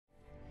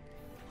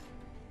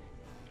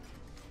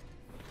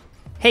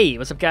Hey,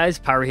 what's up guys?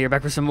 Power here,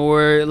 back for some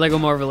more LEGO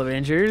Marvel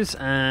Avengers,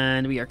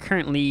 and we are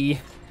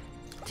currently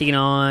taking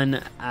on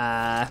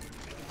the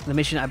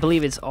mission. I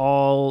believe it's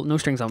all no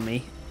strings on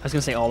me. I was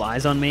gonna say all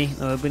eyes on me.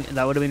 That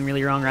would have been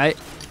really wrong, right?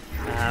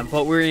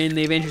 But we're in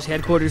the Avengers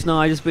headquarters now.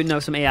 I just booting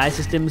up some AI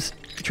systems,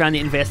 trying to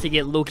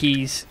investigate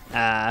Loki's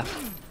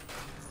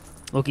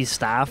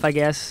staff, I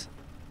guess.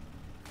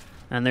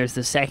 And there's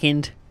the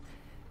second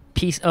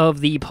piece of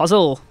the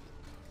puzzle.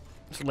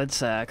 So let's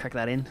crack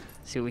that in,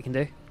 see what we can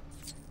do.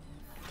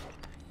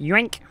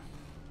 Yoink!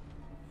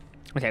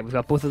 Okay, we've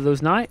got both of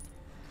those now.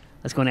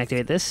 Let's go and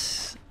activate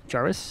this.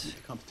 Jarvis.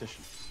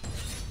 Competition.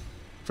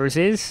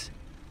 Versus.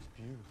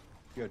 Beautiful.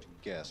 You have to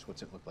guess.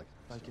 What's it look like?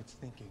 Like it's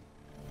thinking.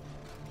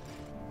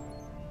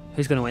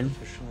 Who's gonna win?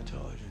 Artificial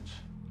intelligence.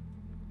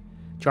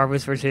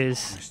 Jarvis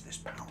versus This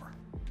power.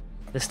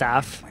 the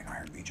staff. My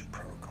Iron Legion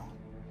protocol.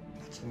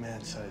 That's a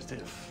man-sized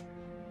if.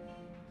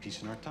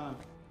 Peace in our time.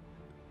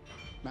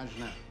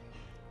 Imagine that.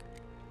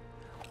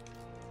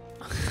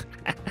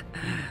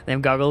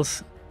 Them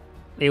goggles.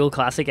 The old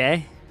classic,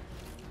 eh?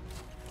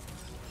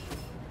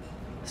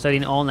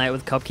 Studying all night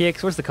with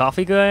cupcakes. Where's the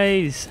coffee,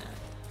 guys?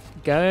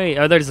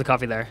 Oh, there's the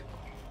coffee there.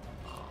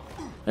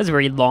 That's a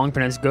very long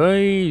pronounced,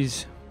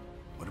 guys.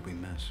 What did we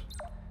miss?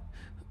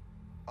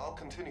 I'll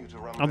continue to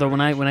run. Although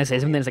when I say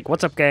something, it's like,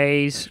 "What's up,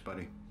 guys?" Thanks,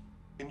 buddy.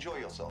 Enjoy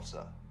yourself,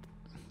 sir.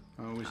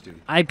 I always do.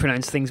 I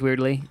pronounce things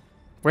weirdly.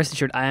 Rest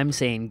assured, I am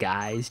saying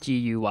guys.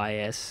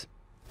 G-U-Y-S.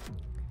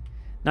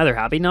 Now they're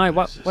happy. Now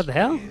what the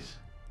hell?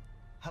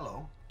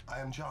 Hello, I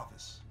am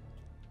Jarvis.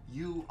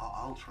 You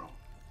are Ultron.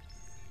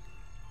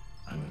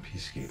 I'm a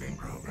peacekeeping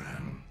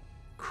program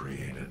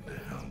created to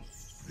help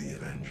the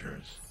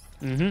Avengers.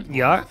 Mm-hmm.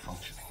 Yeah.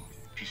 Functioning.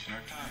 Peace in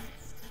our time.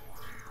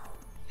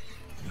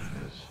 That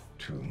is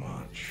too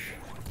much.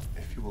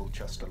 If you will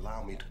just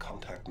allow me to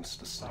contact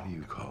Mr. Stark,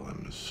 You call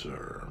him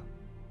Sir.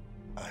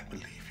 I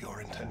believe your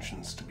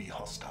intentions to be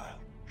hostile.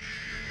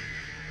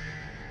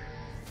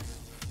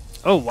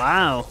 Oh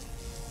wow.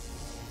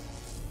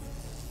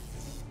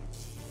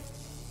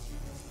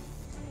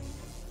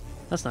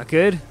 That's not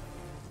good.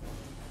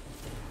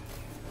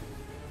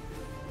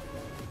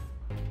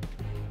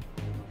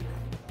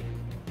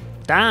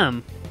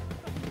 Damn.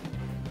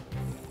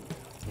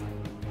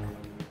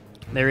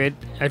 They're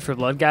out for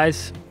blood,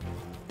 guys.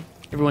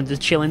 Everyone's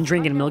just chilling,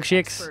 drinking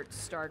milkshakes. Experts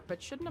start,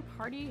 but shouldn't a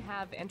party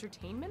have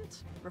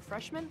entertainment,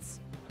 refreshments?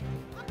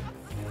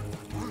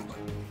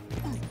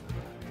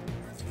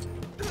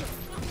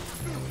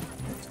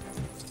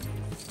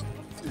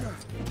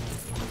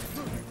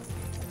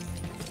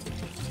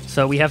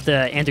 So we have to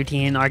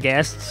entertain our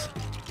guests.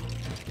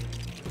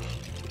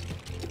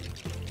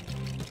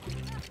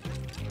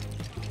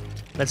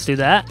 Let's do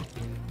that.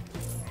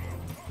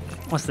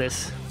 What's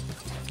this?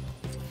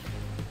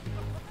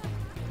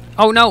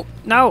 Oh no!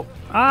 No!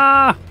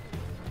 Ah!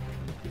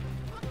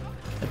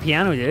 The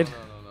piano did.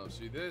 No.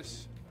 See,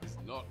 this is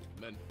not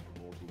meant for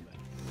mortal men.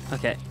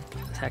 Okay,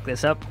 let's hack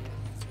this up.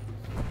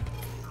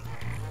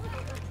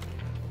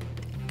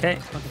 Okay,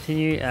 I'll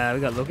continue. We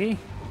got Loki.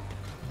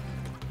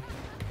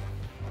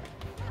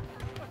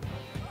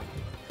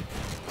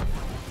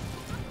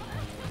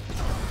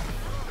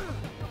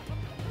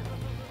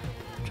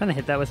 Trying to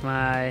hit that with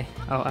my...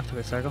 Oh, I have to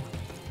go circle.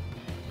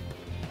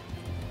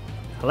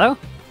 Hello?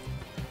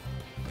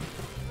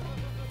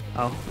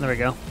 Oh, there we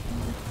go.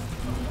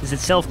 Is it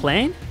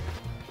self-playing?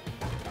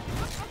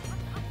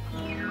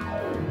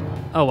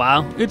 Oh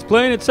wow, it's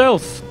playing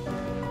itself!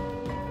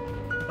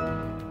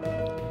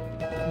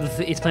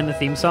 It's playing the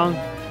theme song.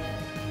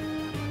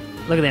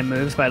 Look at them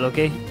moves by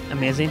Loki.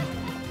 Amazing.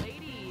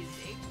 Ladies,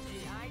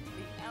 HGI to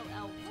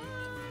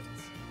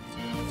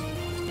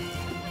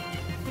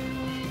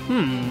the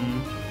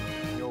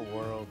LL. Your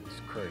world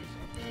is crazy.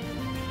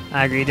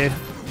 I agree, dude.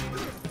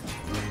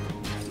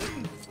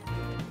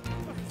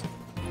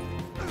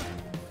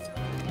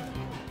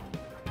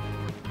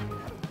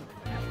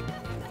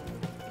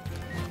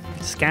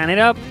 Scan it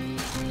up.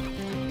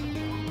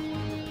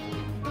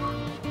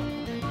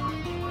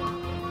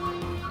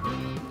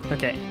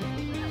 Okay.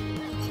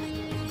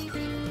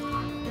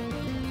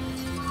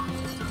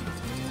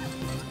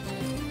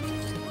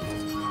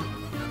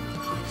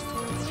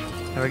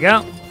 There we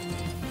go.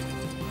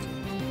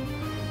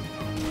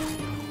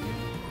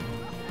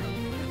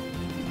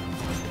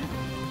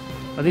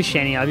 Are these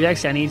shiny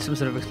objects? I need some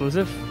sort of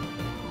explosive.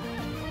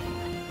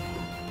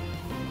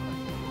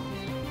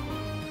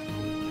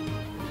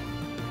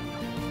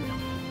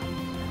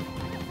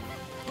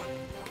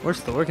 Where's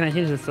Thor? Can I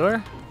change the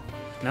Thor?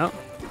 No.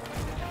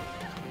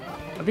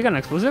 Have you got an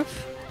explosive?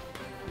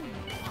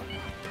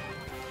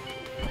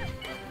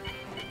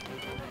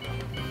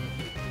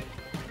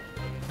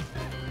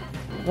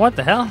 What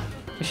the hell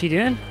is she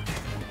doing?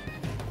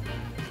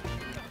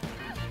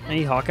 I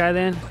need Hawkeye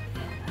then.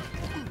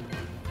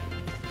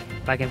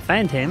 If I can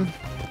find him.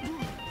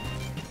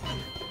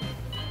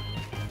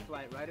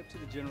 Fly right up to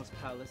the general's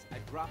palace. I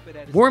drop it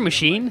at his War feet, I'm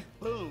Machine? like,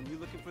 boom, you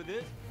looking for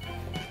this?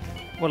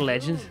 What a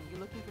legend. Ooh, you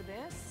looking for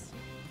this?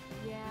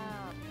 Yeah.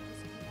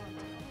 Just keep on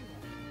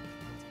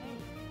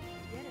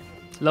doing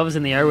it. It's Love is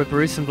in the air with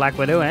Bruce and Black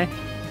Widow, eh?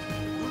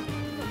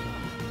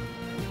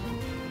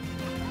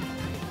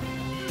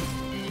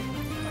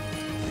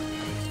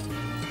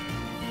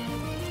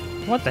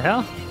 What the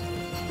hell?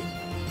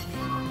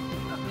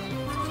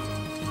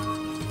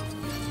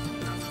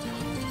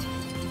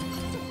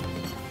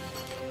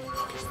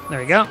 There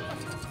we go.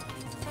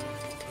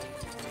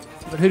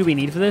 But who do we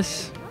need for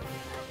this?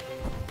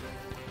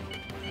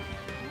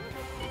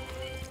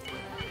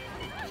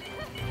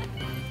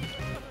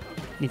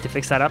 Need to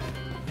fix that up.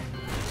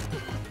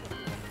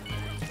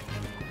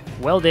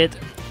 Weld it.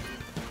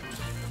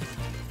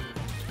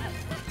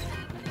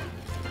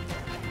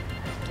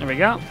 There we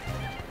go.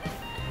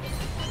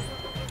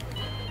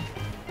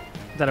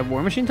 Is that a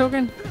War Machine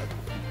token?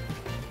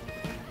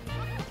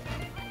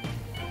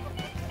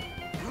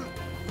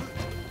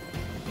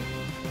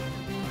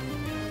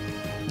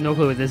 No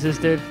clue what this is,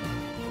 dude.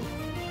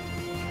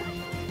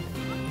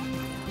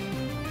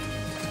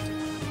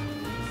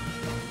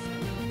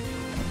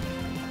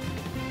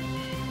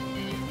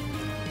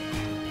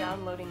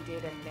 Downloading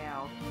data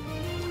now.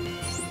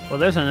 Well,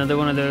 there's another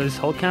one of those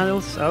Hulk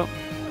candles. Oh.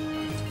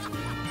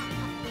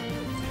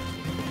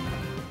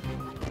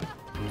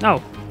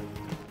 Oh.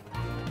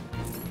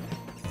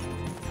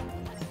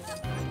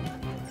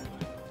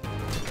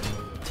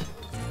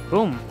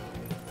 Boom.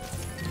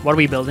 What are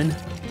we building?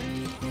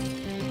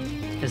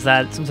 Is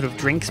that some sort of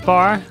drinks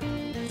bar?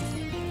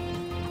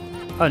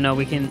 Oh no,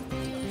 we can...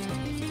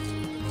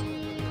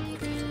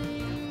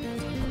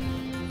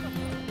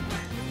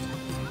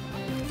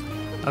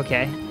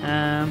 Okay,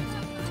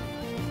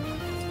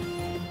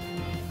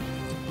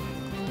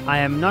 I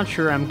am not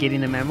sure I'm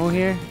getting the memo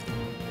here.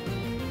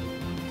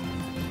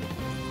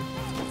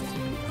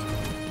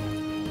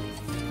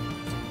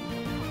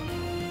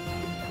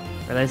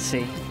 But let's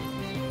see.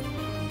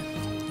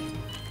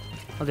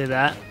 I'll do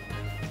that.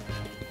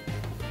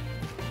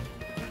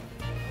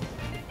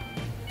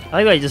 I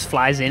like how he just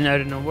flies in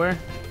out of nowhere.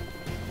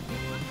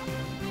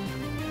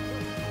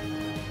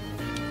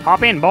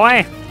 Hop in,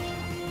 boy!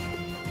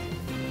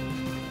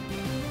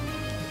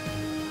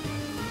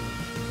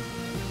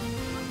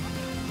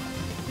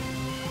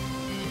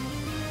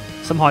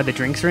 Somehow the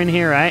drinks are in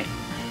here, right?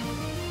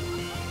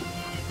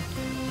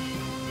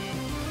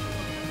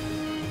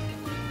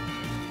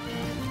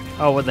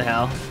 Oh, what the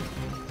hell?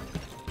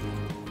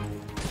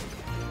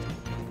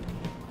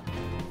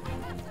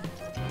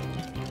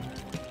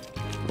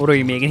 What are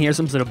you making here?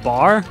 Some sort of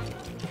bar?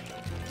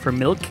 For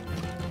milk?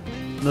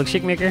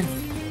 Milkshake maker?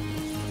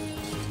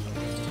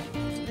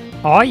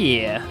 Oh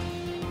yeah.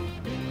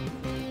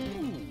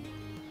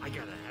 I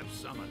gotta have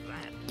some of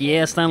that.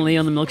 Yeah, Stan Lee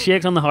on the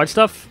milkshakes, on the hard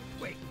stuff.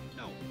 Wait,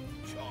 no.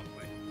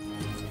 Chocolate.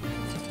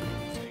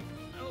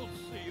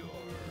 Excelsior.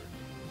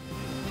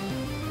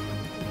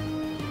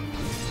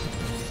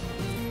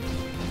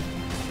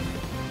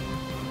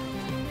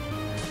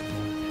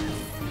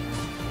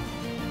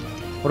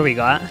 What do we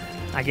got?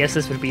 I guess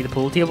this would be the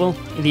pool table.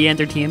 The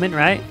entertainment,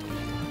 right?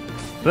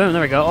 Boom,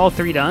 there we go. All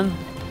three done.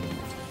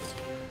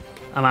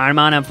 I'm Iron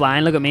Man, I'm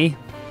flying. Look at me.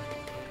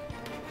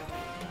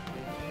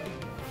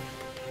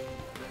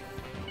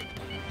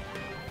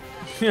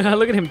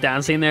 Look at him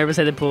dancing there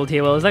beside the pool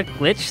table. Is that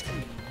glitched?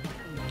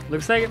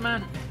 Looks like it,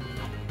 man.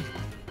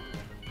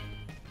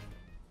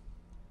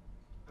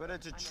 But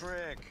it's a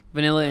trick.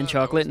 Vanilla and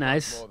chocolate,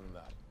 nice. More than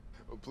that.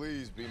 Oh,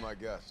 please be my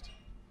guest.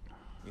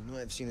 You know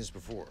I've seen this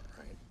before,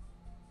 right?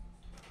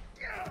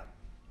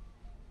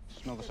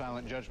 Smell the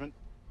silent judgment?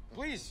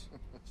 Please,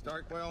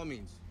 Stark, by all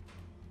means.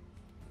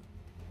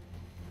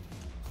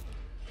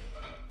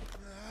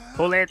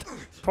 Pull it.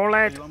 Pull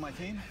it. You on my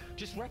team?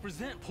 Just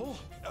represent, pull.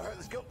 All right,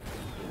 let's go.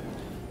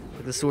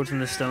 With the sword from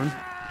the stone.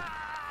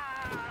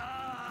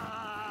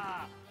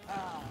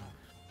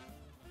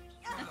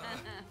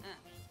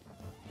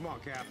 Come on,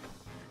 Cap.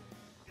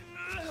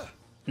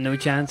 No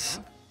chance.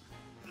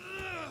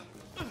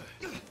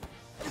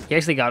 He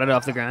actually got it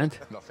off the ground.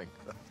 Nothing.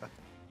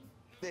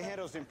 The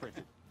handle's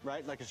imprinted,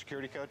 right? Like a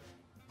security code?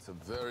 It's a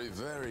very,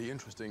 very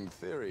interesting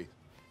theory.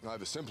 I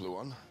have a simpler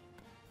one.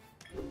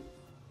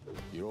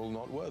 You're all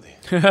not worthy.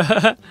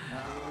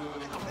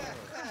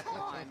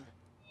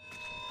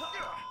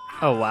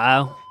 Oh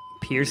wow.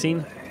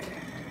 Piercing.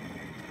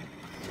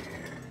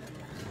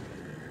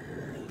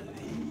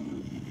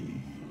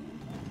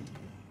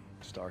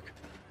 Stark.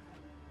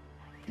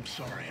 I'm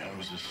sorry, I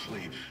was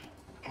asleep.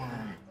 Or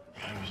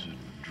I was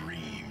a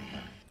dream.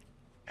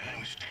 And I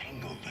was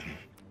tangled in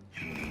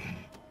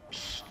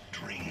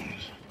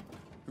strings.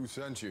 Who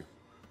sent you?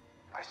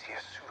 I see a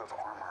suit of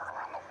armor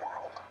around the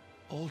world.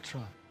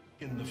 Ultron.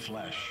 In the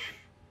flesh.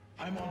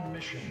 I'm on a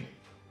mission.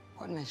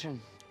 What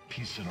mission?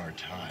 Peace in our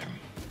time.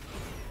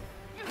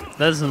 That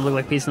doesn't look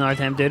like peace in our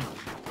time, dude.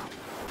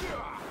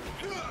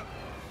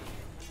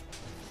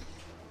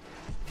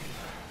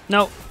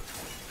 No.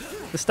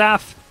 The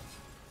staff.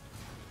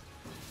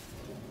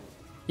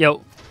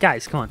 Yo,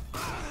 guys, come on.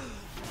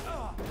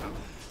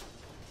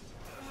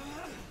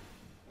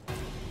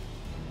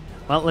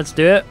 Well, let's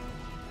do it.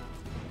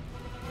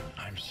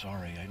 I'm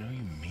sorry, I know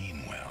you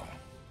mean well.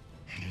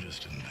 You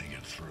just didn't think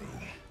it through.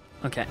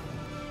 Okay.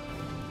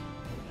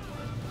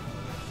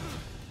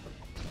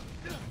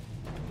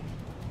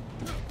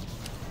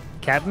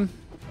 Captain?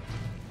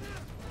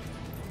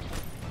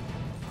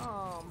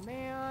 Oh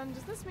man,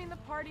 does this mean the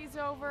party's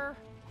over?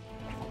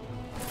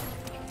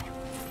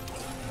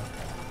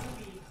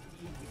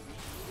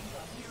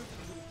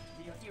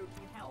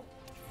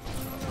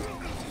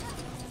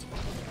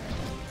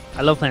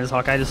 I love playing as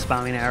Hawkeye, just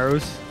spamming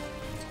arrows.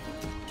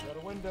 Got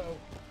a window.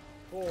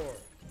 4,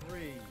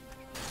 3.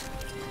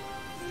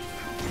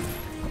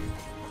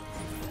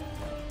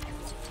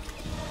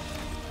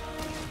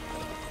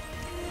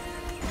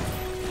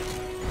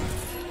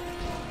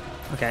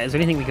 Okay, is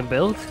there anything we can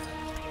build?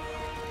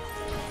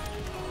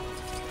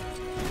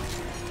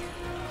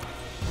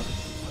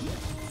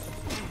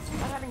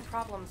 Not having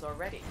problems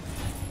already.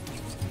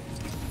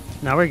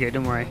 No, we're good,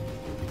 don't worry.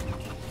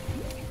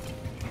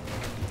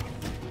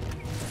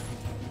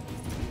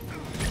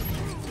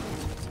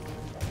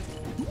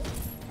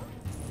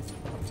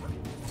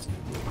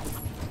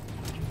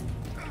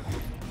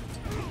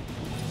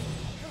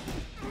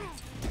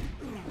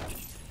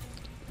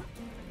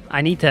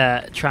 I need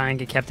to try and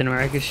get Captain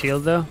America's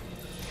shield though.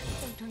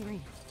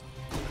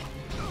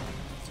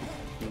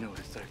 You know what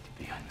it's like to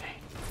be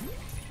unmade.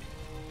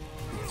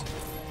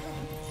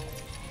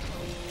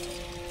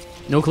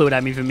 No clue what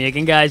I'm even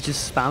making, guys,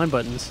 just spamming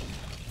buttons.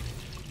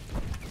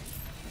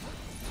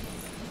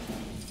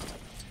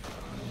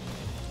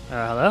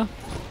 Hello?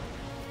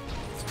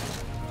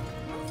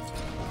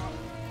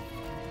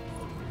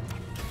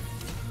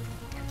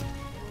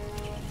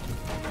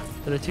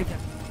 For the two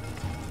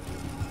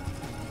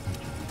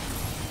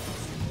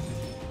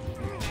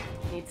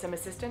Need some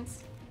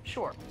assistance?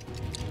 Sure.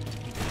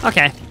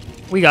 Okay,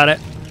 we got it.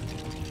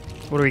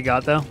 What do we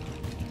got though?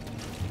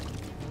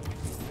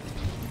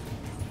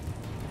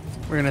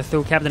 We're gonna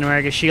throw Captain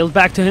America's shield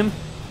back to him.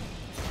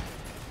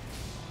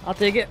 I'll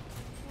take it.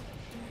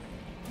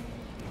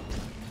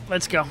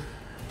 Let's go.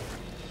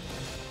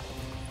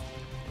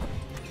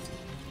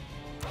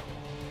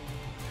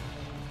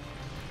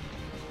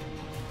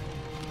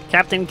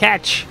 Captain,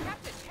 catch!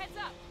 Captain, heads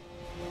up!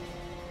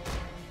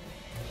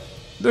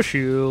 The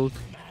shield.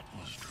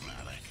 That was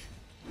dramatic.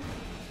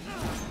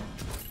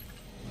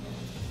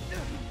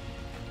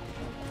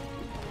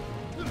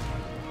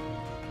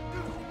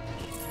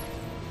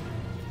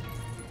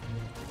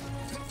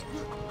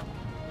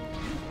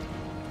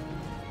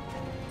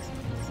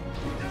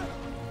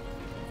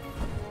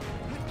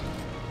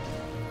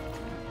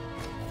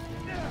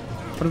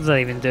 What does that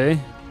even do?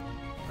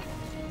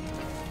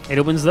 It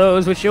opens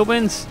those, which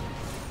opens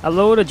a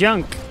load of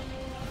junk.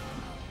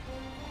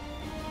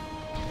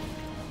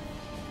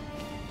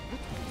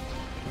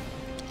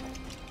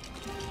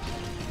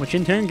 Which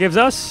in turn gives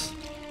us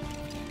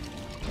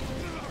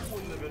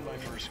Wouldn't have been my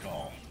first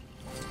call.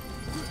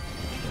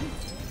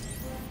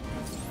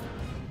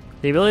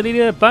 the ability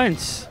to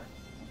bounce.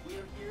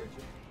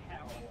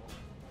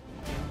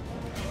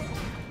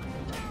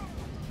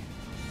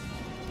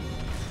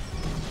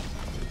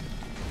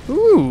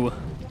 Ooh.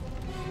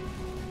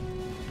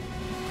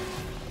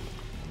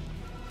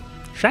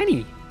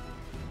 Shiny.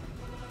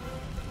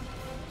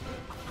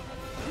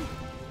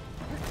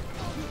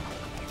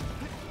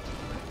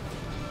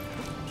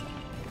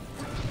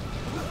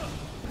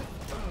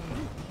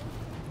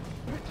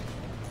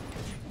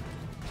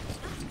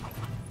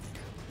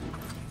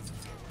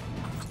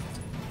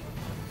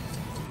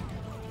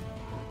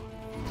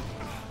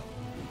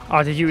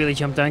 Oh, did you really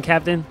jump down,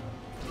 Captain?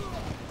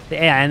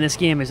 The AI in this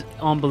game is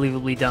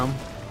unbelievably dumb.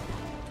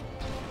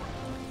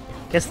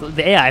 Guess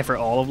the AI for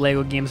all of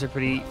LEGO games are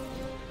pretty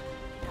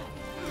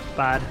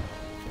bad.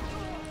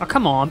 Oh,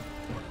 come on.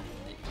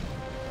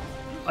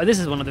 Oh, this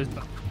is one of those.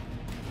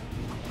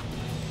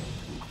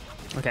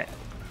 Okay.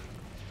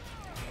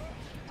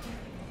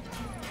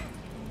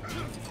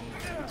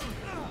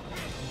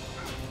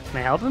 Can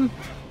I help him?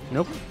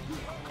 Nope.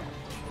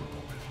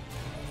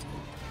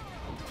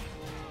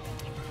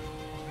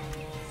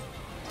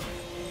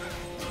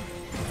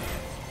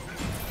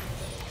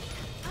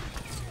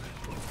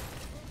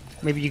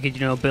 Maybe you could, you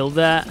know, build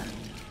that.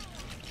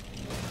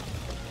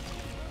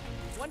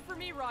 One for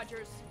me,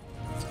 Rogers.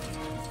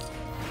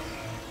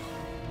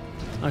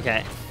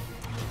 Okay.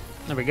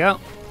 There we go.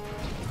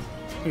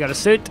 We got a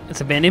suit.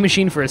 It's a vending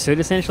machine for a suit,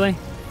 essentially. You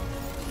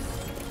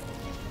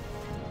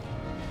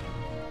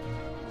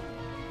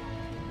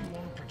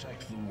want to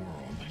protect the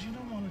world, but you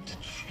don't want it to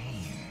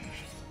change.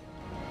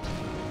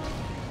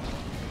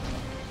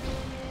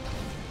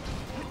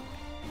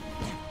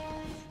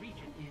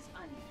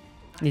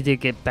 Need to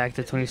get back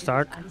to Tony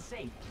Stark. There's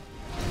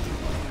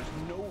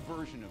no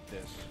version of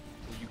this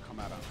where you come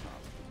out on top.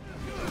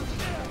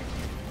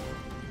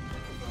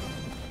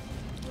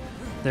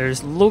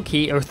 There's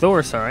Loki, or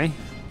Thor, sorry.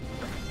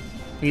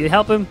 Need to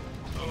help him?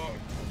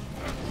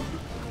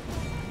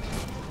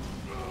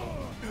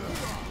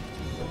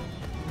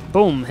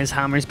 Boom, his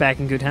hammer's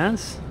back in good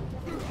hands.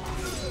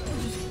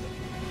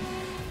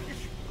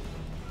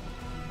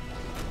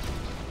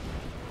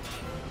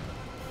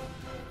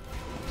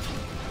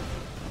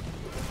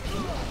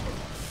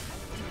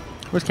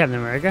 Where's Captain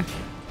America?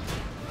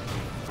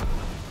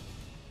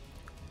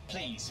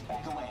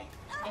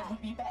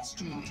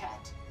 extreme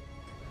threat.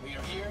 We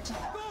are here to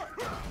help.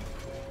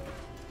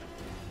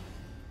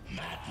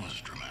 That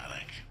was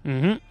dramatic.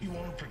 Mm-hmm. You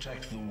want to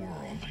protect the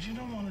world, but you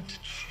don't want it to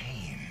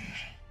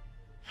change.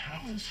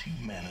 How is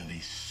humanity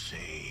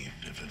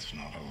saved if it's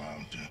not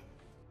allowed to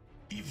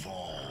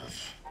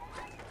evolve?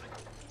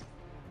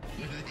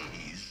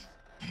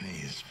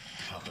 These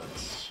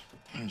puppets.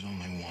 There's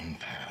only one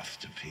path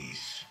to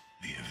peace.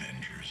 The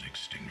Avengers'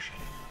 extinction.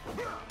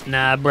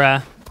 Nah,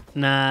 bruh.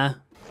 Nah.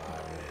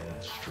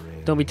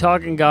 Don't be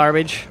talking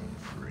garbage.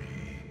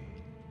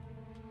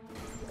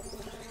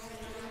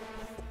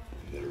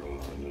 There are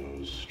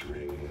no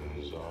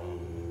strings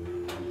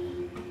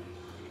on.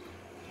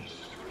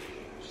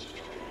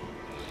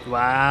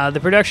 Wow, the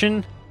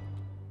production.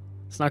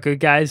 It's not good,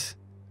 guys.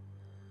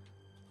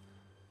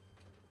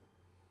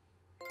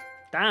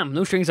 Damn,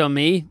 no strings on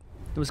me.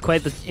 It was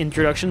quite the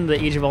introduction to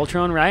the Age of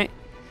Ultron, right?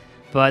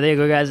 But there you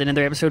go, guys.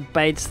 Another episode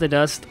bites the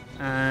dust.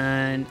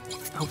 And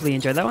hopefully you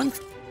enjoyed that one.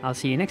 I'll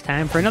see you next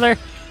time for another.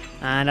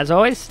 And as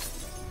always,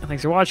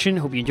 thanks for watching.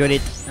 Hope you enjoyed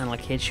it. And I'll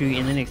catch you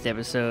in the next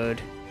episode.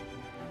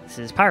 This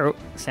is Pyro,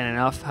 signing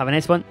off. Have a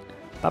nice one.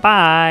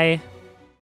 Bye-bye.